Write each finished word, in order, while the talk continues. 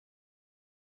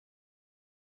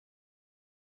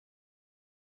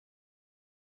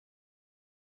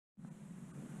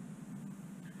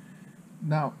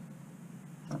Now,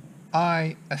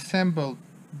 I assembled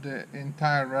the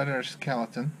entire rudder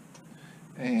skeleton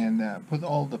and put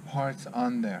all the parts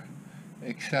on there,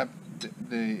 except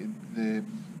the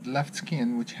left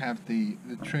skin, which have the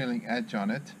trailing edge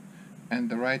on it, and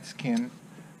the right skin,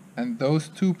 and those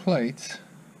two plates.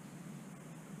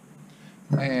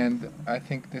 And I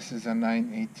think this is a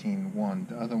 918 one.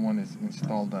 The other one is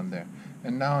installed on there.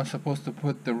 And now I'm supposed to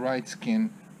put the right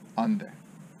skin on there.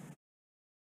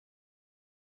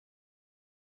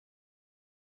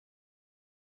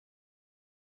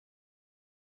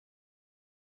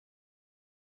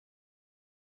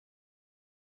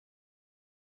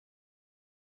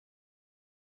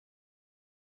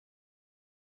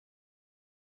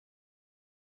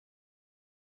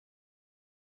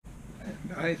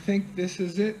 And I think this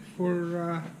is it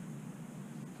for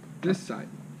this side.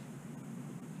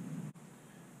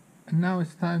 And now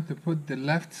it's time to put the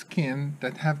left skin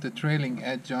that have the trailing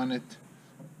edge on it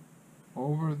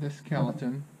over the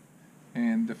skeleton,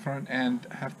 and the front end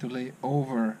have to lay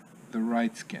over the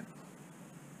right skin.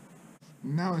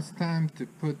 Now it's time to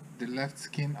put the left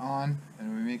skin on,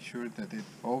 and we make sure that it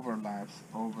overlaps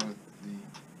over the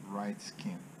right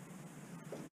skin.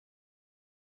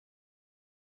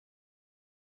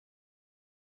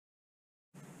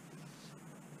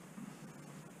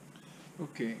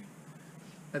 Okay,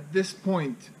 at this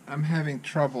point I'm having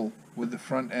trouble with the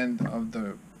front end of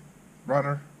the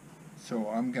rudder, so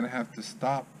I'm gonna have to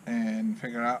stop and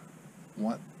figure out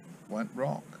what went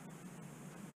wrong.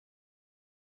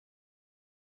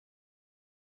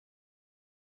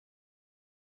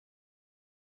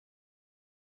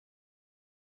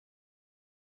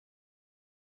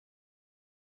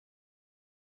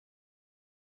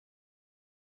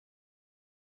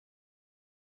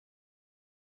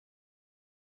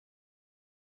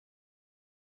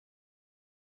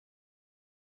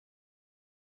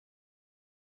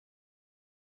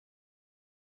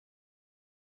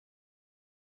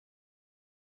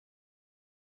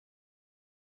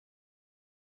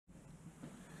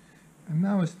 And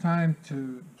now it's time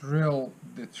to drill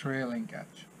the trailing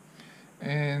edge.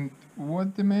 And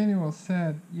what the manual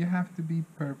said, you have to be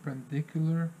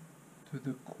perpendicular to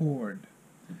the cord.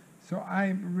 So I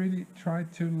really try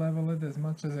to level it as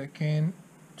much as I can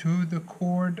to the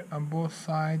cord on both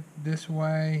sides, this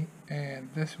way and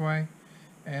this way.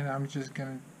 And I'm just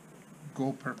gonna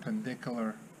go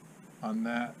perpendicular on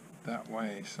that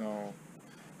way. So,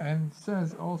 and it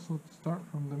says also to start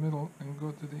from the middle and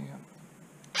go to the end.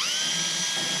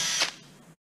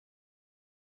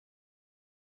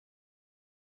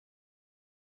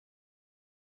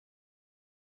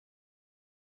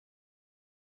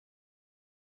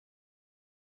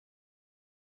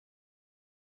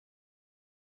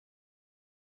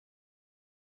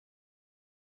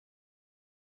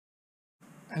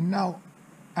 And now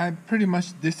I pretty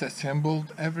much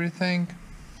disassembled everything,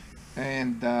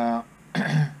 and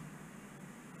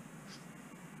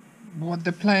what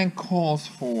the plan calls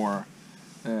for,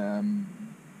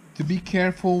 to be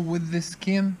careful with the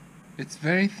skin. It's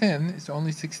very thin, it's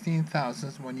only 16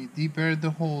 thousandths. When you deburr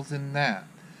the holes in that,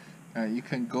 you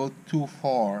can go too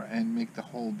far and make the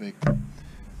hole bigger.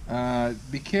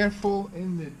 Be careful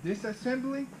in the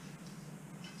disassembly.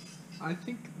 I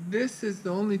think this is the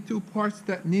only two parts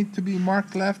that need to be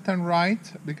marked left and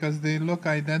right because they look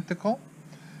identical.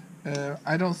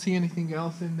 I don't see anything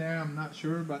else in there, I'm not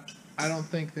sure, but I don't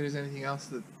think there's anything else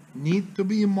that need to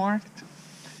be marked.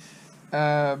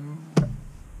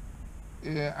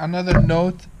 Another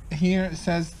note here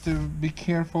says to be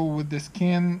careful with the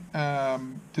skin,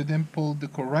 to dimple the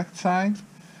correct side.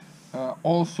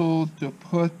 Also to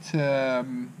put a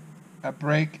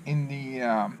break in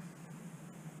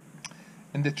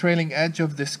the trailing edge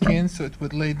of the skin so it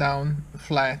would lay down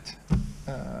flat,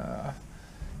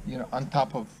 on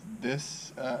top of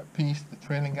this piece, the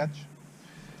trailing edge.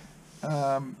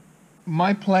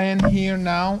 My plan here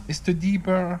now is to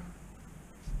deburr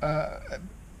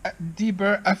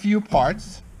a few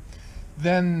parts,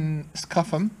 then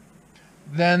scuff them,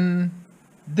 then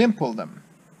dimple them,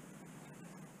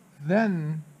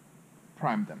 then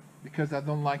prime them, because I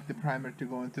don't like the primer to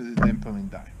go into the dimpling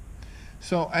dye.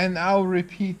 So, and I'll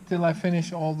repeat till I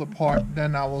finish all the part,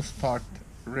 then I will start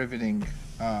riveting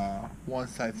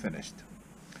once I finished.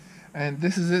 And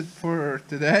this is it for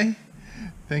today.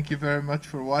 Thank you very much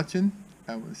for watching.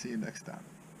 I will see you next time.